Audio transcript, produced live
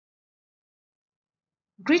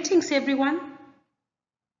Greetings everyone.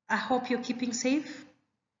 I hope you're keeping safe,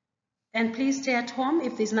 and please stay at home.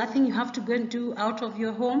 If there's nothing you have to go and do out of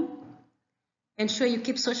your home, ensure you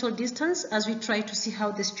keep social distance as we try to see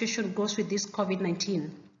how the situation goes with this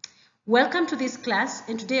COVID-19. Welcome to this class,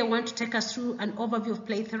 and today I want to take us through an overview of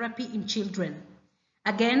play therapy in children.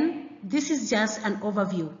 Again, this is just an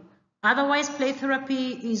overview. Otherwise, play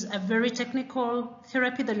therapy is a very technical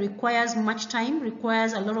therapy that requires much time,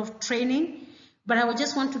 requires a lot of training, but I would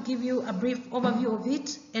just want to give you a brief overview of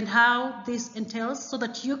it and how this entails so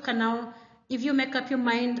that you can now, if you make up your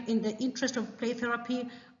mind in the interest of play therapy,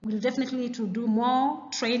 we'll definitely need to do more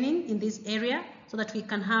training in this area so that we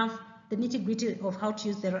can have the nitty-gritty of how to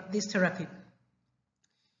use this therapy.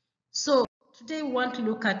 So today we want to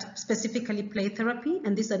look at specifically play therapy,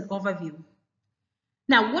 and this is an overview.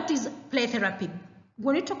 Now, what is play therapy?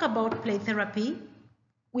 When we talk about play therapy,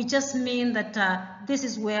 we just mean that this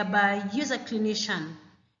is whereby you as a clinician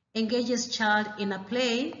engages child in a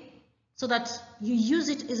play so that you use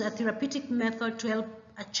it as a therapeutic method to help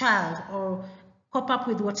a child or cope up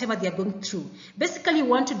with whatever they are going through. Basically, you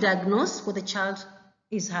want to diagnose what the child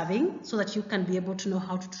is having so that you can be able to know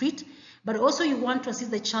how to treat, but also you want to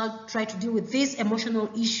assist the child try to deal with these emotional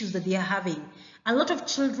issues that they are having. A lot of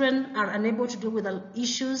children are unable to deal with the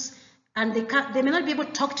issues, and they may not be able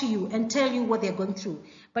to talk to you and tell you what they're going through.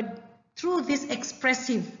 But through this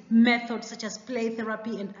expressive method such as play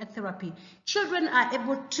therapy and art therapy, children are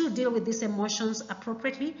able to deal with these emotions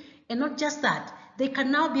appropriately, and not just that, they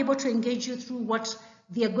can now be able to engage you through what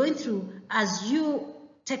they are going through as you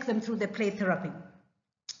take them through the play therapy.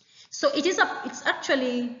 So it's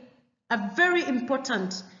actually a very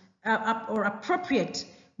important or appropriate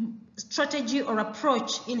strategy or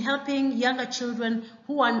approach in helping younger children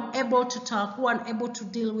who are unable to talk, who are unable to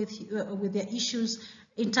deal with their issues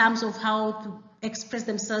in terms of how to express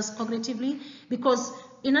themselves cognitively. Because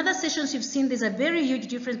in other sessions you've seen there's a very huge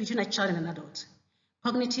difference between a child and an adult.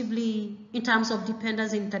 Cognitively, in terms of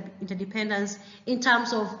dependence, interdependence, in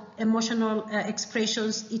terms of emotional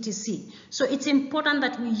expressions, etc. So it's important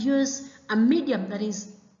that we use a medium that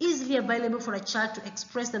is easily available for a child to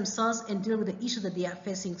express themselves and deal with the issues that they are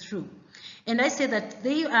facing through. And I say that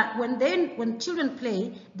when children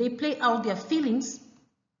play, they play out their feelings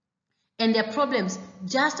and their problems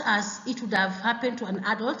just as it would have happened to an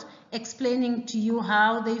adult explaining to you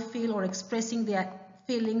how they feel or expressing their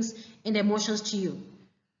feelings and emotions to you.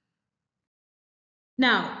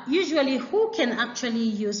 Now, usually who can actually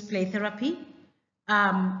use play therapy?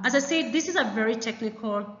 As I said, this is a very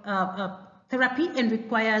technical therapy and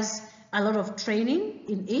requires a lot of training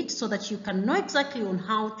in it so that you can know exactly on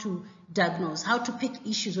how to diagnose, how to pick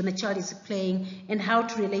issues when a child is playing, and how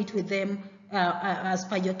to relate with them as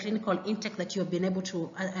per your clinical intake that you have been able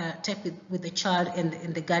to take with the child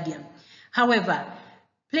and the guardian. However,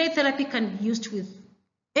 play therapy can be used with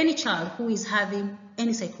any child who is having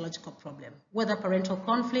any psychological problem, whether parental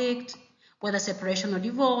conflict, whether separation or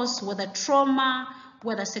divorce, whether trauma,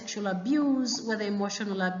 whether sexual abuse, whether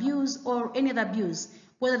emotional abuse, or any other abuse,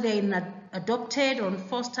 whether they're adopted or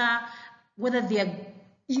foster, whether they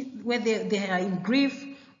are in grief,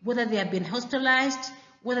 whether they have been hospitalized,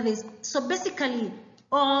 so basically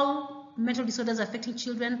all mental disorders affecting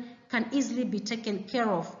children can easily be taken care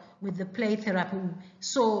of with the play therapy.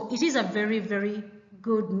 So it is a very, very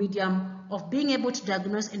good medium of being able to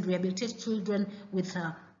diagnose and rehabilitate children with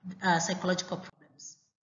psychological problems.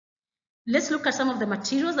 Let's look at some of the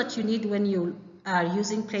materials that you need when you are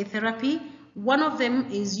using play therapy. One of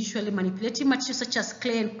them is usually manipulative materials such as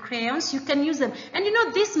clay and crayons. You can use them. And you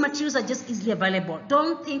know, these materials are just easily available.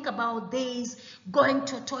 Don't think about these, going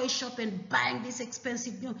to a toy shop and buying this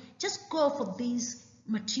expensive. No, just go for these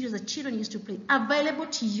materials that children used to play, available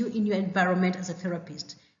to you in your environment as a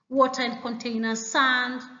therapist. Water and containers,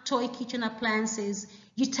 sand, toy kitchen appliances,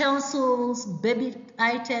 utensils, baby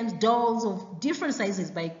items, dolls of different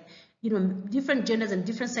sizes by different genders and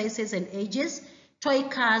different sizes and ages, toy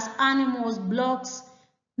cars, animals, blocks,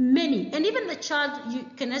 many. And even the child, you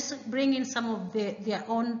can also bring in some of their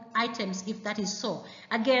own items if that is so.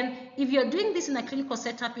 Again, if you're doing this in a clinical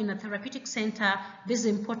setup in a therapeutic center, this is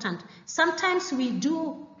important. Sometimes we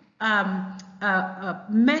do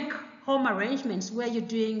make home arrangements where you're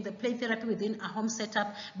doing the play therapy within a home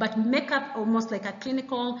setup, but make up almost like a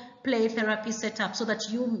clinical play therapy setup so that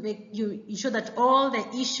you ensure that all the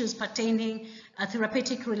issues pertaining a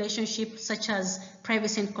therapeutic relationship such as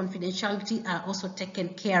privacy and confidentiality are also taken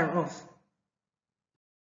care of.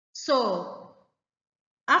 So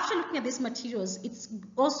after looking at these materials, it's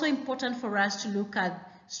also important for us to look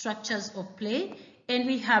at structures of play, and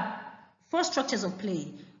we have 4 structures of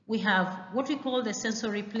play. we have what we call the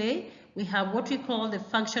sensory play, we have what we call the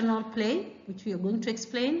functional play, which we are going to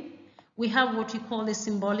explain. We have what we call the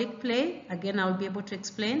symbolic play, again I'll be able to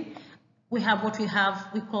explain. We have what we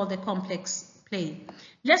call the complex play.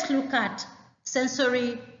 Let's look at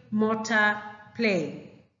sensory motor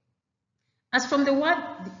play. As from the word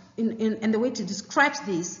and the way to describe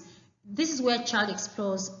this is where a child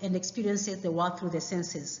explores and experiences the world through the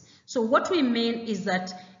senses. So what we mean is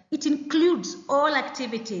that it includes all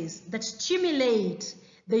activities that stimulate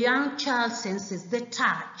the young child's senses, the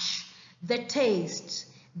touch, the taste,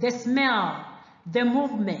 the smell, the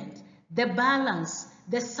movement, the balance,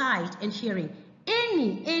 the sight and hearing.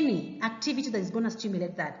 Any activity that is going to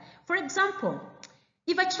stimulate that. For example,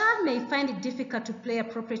 if a child may find it difficult to play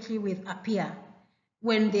appropriately with a peer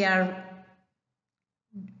when they are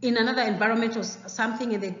in another environment or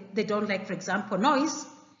something and they don't like, for example, noise,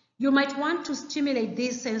 you might want to stimulate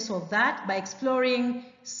this sense of that by exploring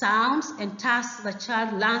sounds and tasks the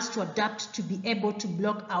child learns to adapt to be able to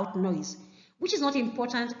block out noise, which is not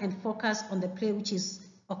important, and focus on the play which is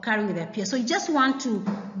occurring with their peers. So you just want to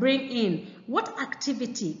bring in what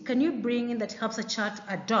activity can you bring in that helps a child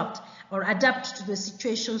to adapt to the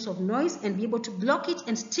situations of noise and be able to block it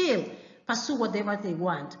and still pursue whatever they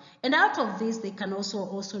want. And out of this, they can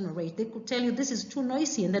also narrate. They could tell you this is too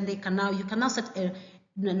noisy, and then you can now start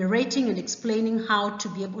narrating and explaining how to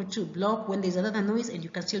be able to block when there's another noise, and you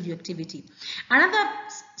can still do activity. Another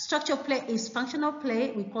structure of play is functional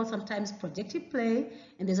play. We call sometimes projective play,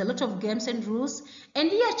 and there's a lot of games and rules. And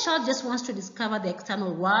here a child just wants to discover the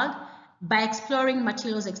external world by exploring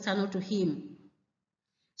materials external to him.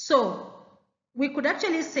 So we could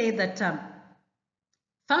actually say that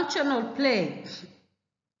functional play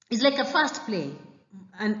is like a fast play,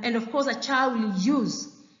 and of course a child will use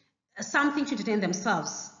something to entertain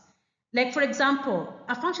themselves. Like for example,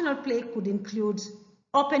 a functional play could include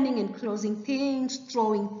opening and closing things,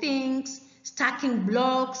 throwing things, stacking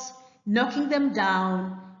blocks, knocking them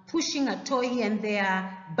down, pushing a toy here and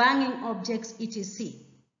there, banging objects, etc.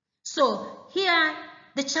 So here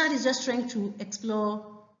the child is just trying to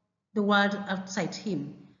explore the world outside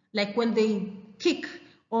him. Like when they kick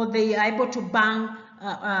or they are able to bang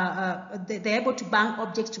they're able to bang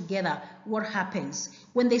objects together, what happens?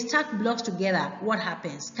 When they stack blocks together, what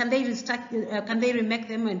happens? Can they remake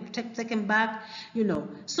them and take them back? You know.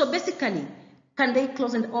 So basically, can they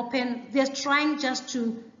close and open? They're trying just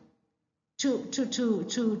to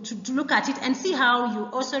look at it and see how you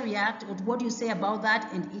also react, or what you say about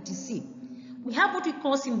that, and etc. We have what we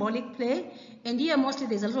call symbolic play, and here mostly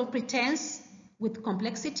there's a little pretense with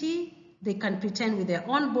complexity. They can pretend with their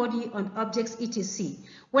own body on objects, etc.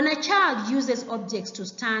 When a child uses objects to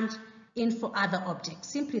stand in for other objects,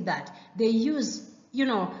 simply that. They use,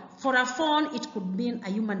 for a phone, it could mean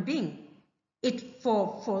a human being.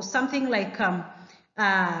 For something like a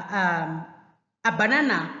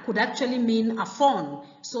banana could actually mean a phone.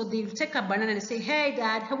 So they'll take a banana and say, hey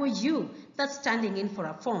dad, how are you? That's standing in for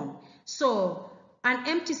a phone. So an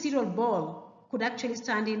empty cereal bowl could actually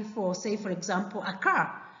stand in for, say, for example, a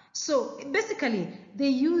car. So basically, they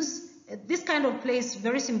use this kind of play is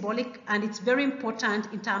very symbolic, and it's very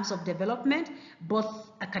important in terms of development, both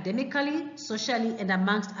academically, socially, and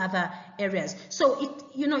amongst other areas. So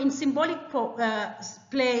in symbolic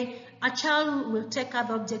play, a child will take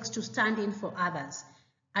other objects to stand in for others.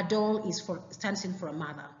 A doll stands in for a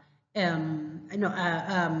mother.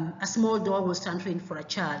 A small doll will stand in for a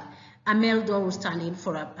child. A male doll will stand in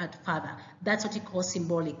for a father. That's what we call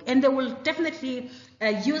symbolic. And they will definitely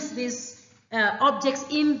use these objects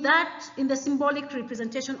in the symbolic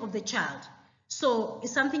representation of the child. So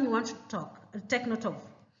it's something you want to take note of.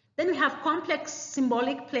 Then we have complex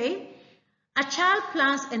symbolic play. A child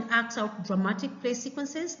plans and acts out dramatic play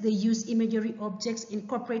sequences. They use imagery objects,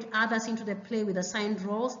 incorporate others into the play with assigned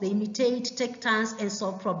roles. They imitate, take turns, and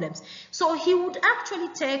solve problems. So he would actually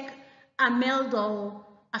take a male doll,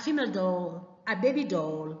 a female doll, a baby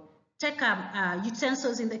doll, take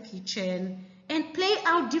utensils in the kitchen, and play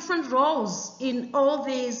out different roles in all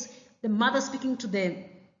these. The mother speaking to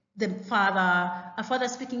the father, a father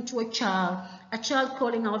speaking to a child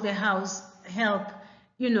calling out the house, help,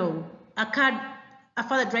 a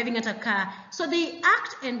father driving at a car. So they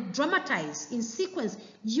act and dramatize in sequence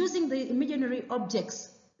using the imaginary objects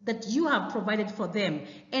that you have provided for them,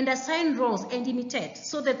 and assign roles and imitate,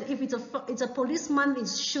 so that if it's a policeman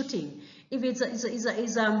is shooting, if it's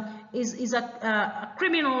a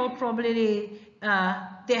criminal, probably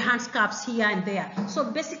their handscarves here and there. So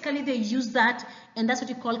basically they use that, and that's what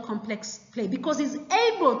we call complex play, because it's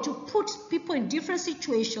able to put people in different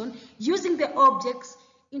situations using the objects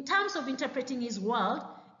in terms of interpreting his world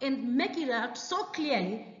and make it out so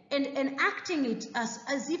clearly and acting it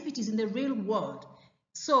as if it is in the real world.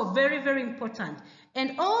 So very, very important.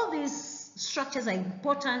 And all these structures are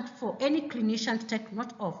important for any clinician to take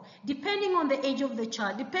note of, depending on the age of the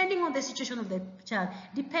child, depending on the situation of the child,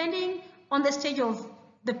 depending on the stage of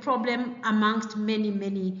the problem, amongst many,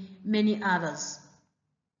 many, many others.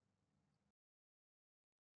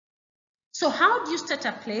 So how do you start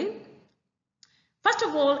a play? First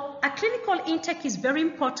of all, a clinical intake is very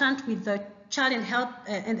important with the child and help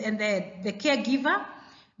and the caregiver,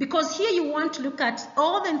 because here you want to look at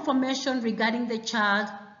all the information regarding the child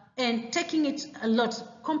and taking it a lot,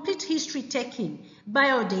 complete history taking,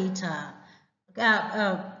 biodata,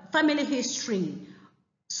 family history,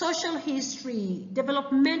 social history,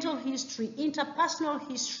 developmental history, interpersonal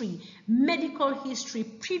history, medical history,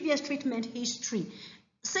 previous treatment history,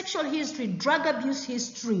 sexual history, drug abuse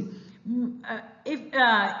history,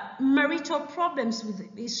 marital problems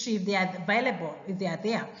with history if they are available, if they are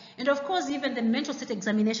there, and of course even the mental state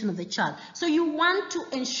examination of the child. So you want to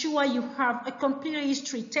ensure you have a complete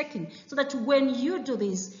history taking, so that when you do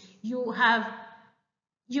this, you have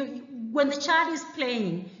when the child is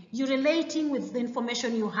playing, you're relating with the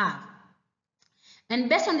information you have, and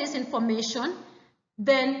based on this information,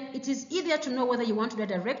 then it is easier to know whether you want to do a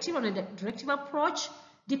directive or a directive approach,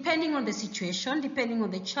 depending on the situation, depending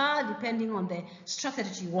on the child, depending on the structure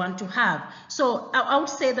that you want to have. So I would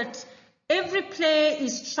say that every play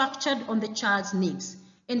is structured on the child's needs,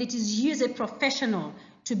 and it is used a professional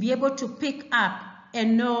to be able to pick up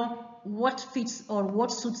and know what fits or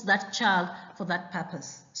what suits that child for that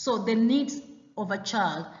purpose. So the needs of a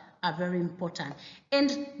child are very important,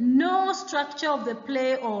 and no structure of the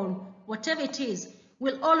play or whatever it is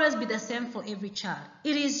will always be the same for every child.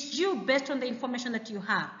 It is you, based on the information that you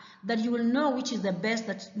have, that you will know which is the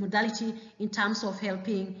best modality in terms of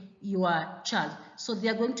helping your child. So they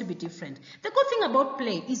are going to be different. The good thing about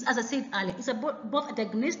play is, as I said earlier, it's about both a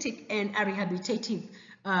diagnostic and a rehabilitative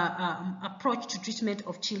approach to treatment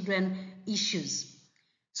of children issues.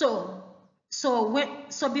 So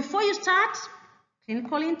before you start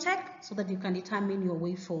clinical intake, so that you can determine your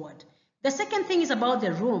way forward. The second thing is about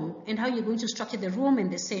the room and how you're going to structure the room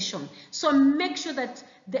and the session. So make sure that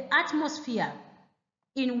the atmosphere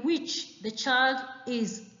in which the child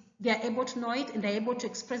is, they are able to know it and they're able to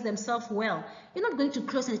express themselves well. You're not going to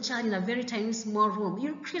close a child in a very tiny small room.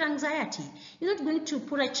 You'll create anxiety. You're not going to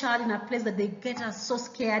put a child in a place that they get so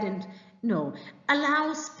scared, and no.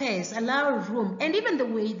 Allow space, allow room, and even the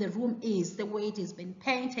way the room is, the way it has been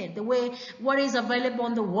painted, the way what is available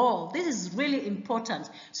on the wall. This is really important.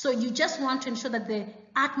 So you just want to ensure that the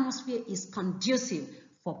atmosphere is conducive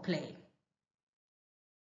for play.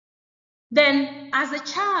 Then, as the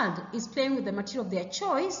child is playing with the material of their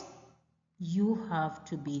choice, you have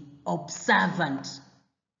to be observant.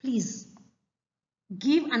 Please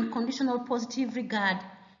give unconditional positive regard.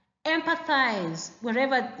 Empathize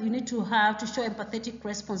wherever you need to have to show empathetic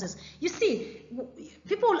responses. You see,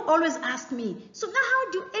 people always ask me, so now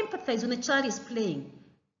how do you empathize when a child is playing?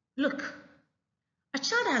 Look, a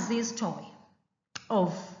child has this toy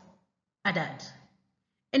of a dad,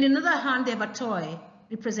 and in the other hand they have a toy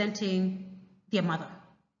representing their mother,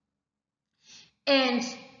 and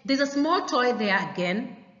there's a small toy there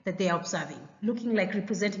again that they are observing, looking like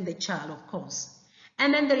representing the child, of course,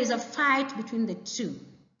 and then there is a fight between the two.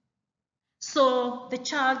 So the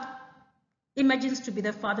child imagines to be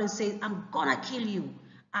the father and says, I'm gonna kill you,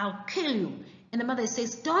 I'll kill you. And the mother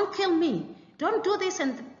says, don't kill me, don't do this.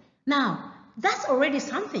 And now that's already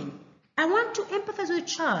something. I want to empathize with the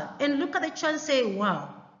child and look at the child and say,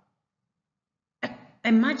 wow,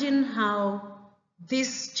 imagine how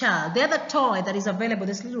this child, the other toy that is available,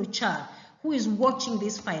 this little child who is watching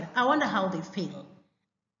this fight, I wonder how they feel.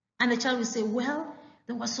 And the child will say, well,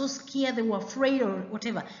 they were so scared, they were afraid or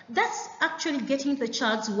whatever. That's actually getting into the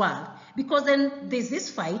child's world, because then there's this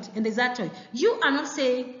fight and there's that toy. You are not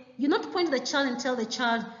saying, you're not pointing to the child and tell the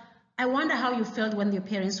child, I wonder how you felt when your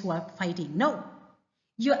parents were fighting. No.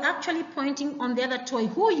 You're actually pointing on the other toy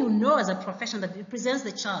who you know as a professional that represents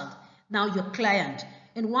the child, now your client,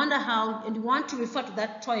 and wonder how, and you want to refer to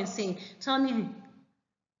that toy and say, tell me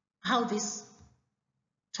how this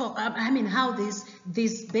how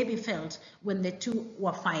this baby felt when the two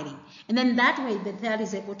were fighting. And then that way the child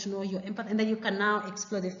is able to know your empathy, and then you can now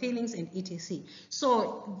explore the feelings and etc.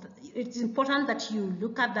 So it's important that you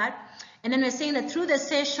look at that. And then we're saying that through the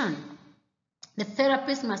session, the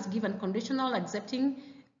therapist must give unconditional, accepting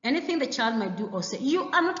anything the child might do or say. You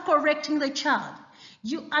are not correcting the child.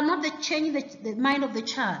 You are not changing the mind of the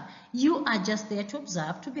child. You are just there to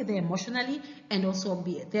observe, to be there emotionally, and also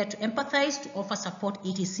be there to empathize, to offer support,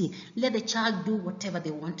 etc. Let the child do whatever they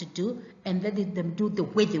want to do, and let them do the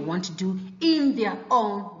way they want to do in their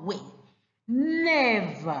own way.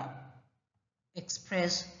 Never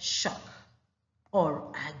express shock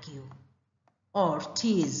or argue or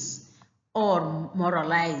tease or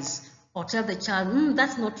moralize or tell the child,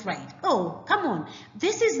 that's not right. Oh, come on.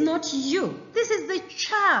 This is not you. This is the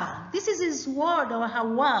child. This is his world or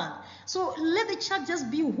her world. So let the child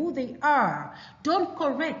just be who they are. Don't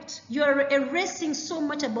correct. You are erasing so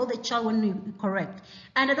much about the child when you correct.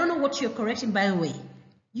 And I don't know what you're correcting, by the way.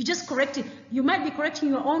 You just correct it. You might be correcting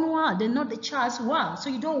your own world and not the child's world. So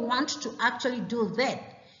you don't want to actually do that.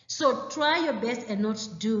 So try your best and not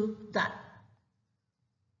do that.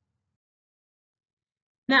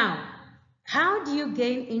 Now, how do you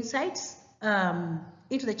gain insights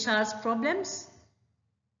into the child's problems?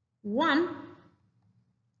 One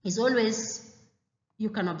is always you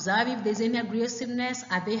can observe if there's any aggressiveness.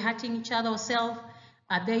 Are they hurting each other or self?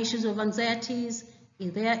 Are there issues of anxieties?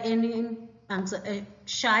 Is there any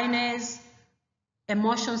shyness,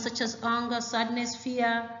 emotions such as anger, sadness,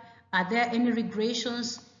 fear? Are there any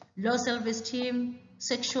regressions, low self-esteem,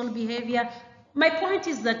 sexual behavior? My point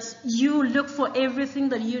is that you look for everything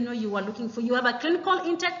that you know you are looking for. You have a clinical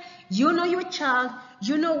intake, you know your child,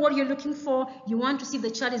 you know what you're looking for, you want to see if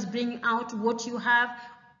the child is bringing out what you have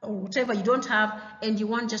or whatever you don't have, and you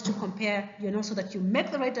want just to compare, so that you make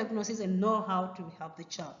the right diagnosis and know how to help the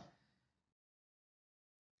child.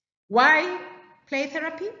 Why play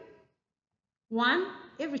therapy? One,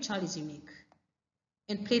 every child is unique,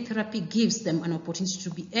 and play therapy gives them an opportunity to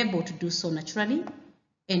be able to do so naturally,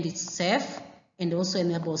 and it's safe and also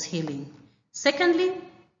enables healing. Secondly,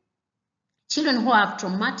 children who have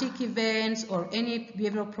traumatic events or any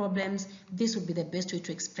behavioral problems, this would be the best way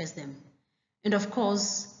to express them. And of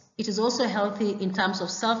course, it is also healthy in terms of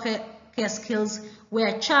self-care skills where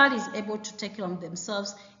a child is able to take care of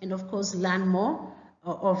themselves and of course learn more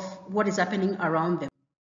of what is happening around them.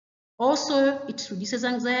 Also, it reduces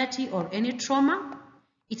anxiety or any trauma.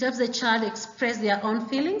 It helps the child express their own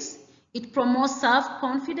feelings. It promotes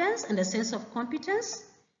self-confidence and a sense of competence.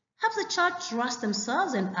 Helps the child trust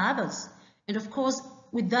themselves and others. And of course,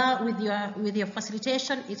 with your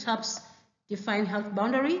facilitation, it helps define health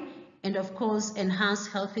boundary and of course enhance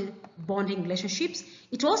healthy bonding relationships.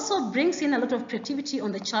 It also brings in a lot of creativity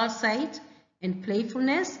on the child's side and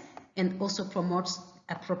playfulness, and also promotes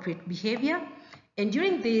appropriate behavior. And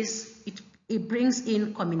during this, it brings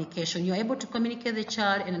in communication. You're able to communicate the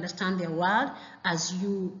child and understand their world as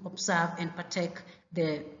you observe and partake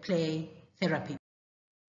the play therapy.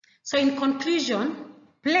 So in conclusion,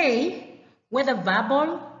 play, whether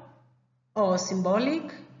verbal or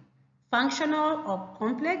symbolic, functional or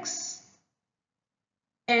complex,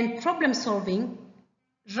 and problem solving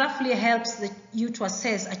roughly helps you to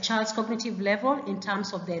assess a child's cognitive level in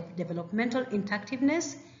terms of their developmental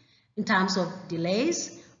intactiveness, in terms of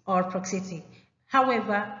delays or proximity.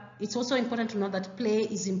 However, it's also important to know that play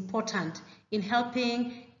is important in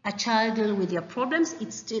helping a child deal with their problems.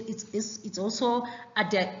 It's also a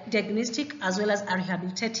diagnostic as well as a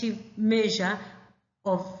rehabilitative measure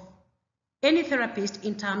of any therapist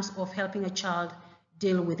in terms of helping a child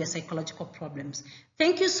deal with their psychological problems.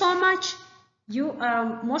 Thank you so much. You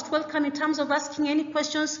are most welcome in terms of asking any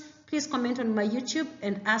questions. Please comment on my YouTube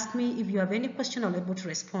and ask me if you have any question. I'll be able to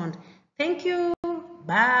respond. Thank you.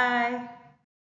 Bye.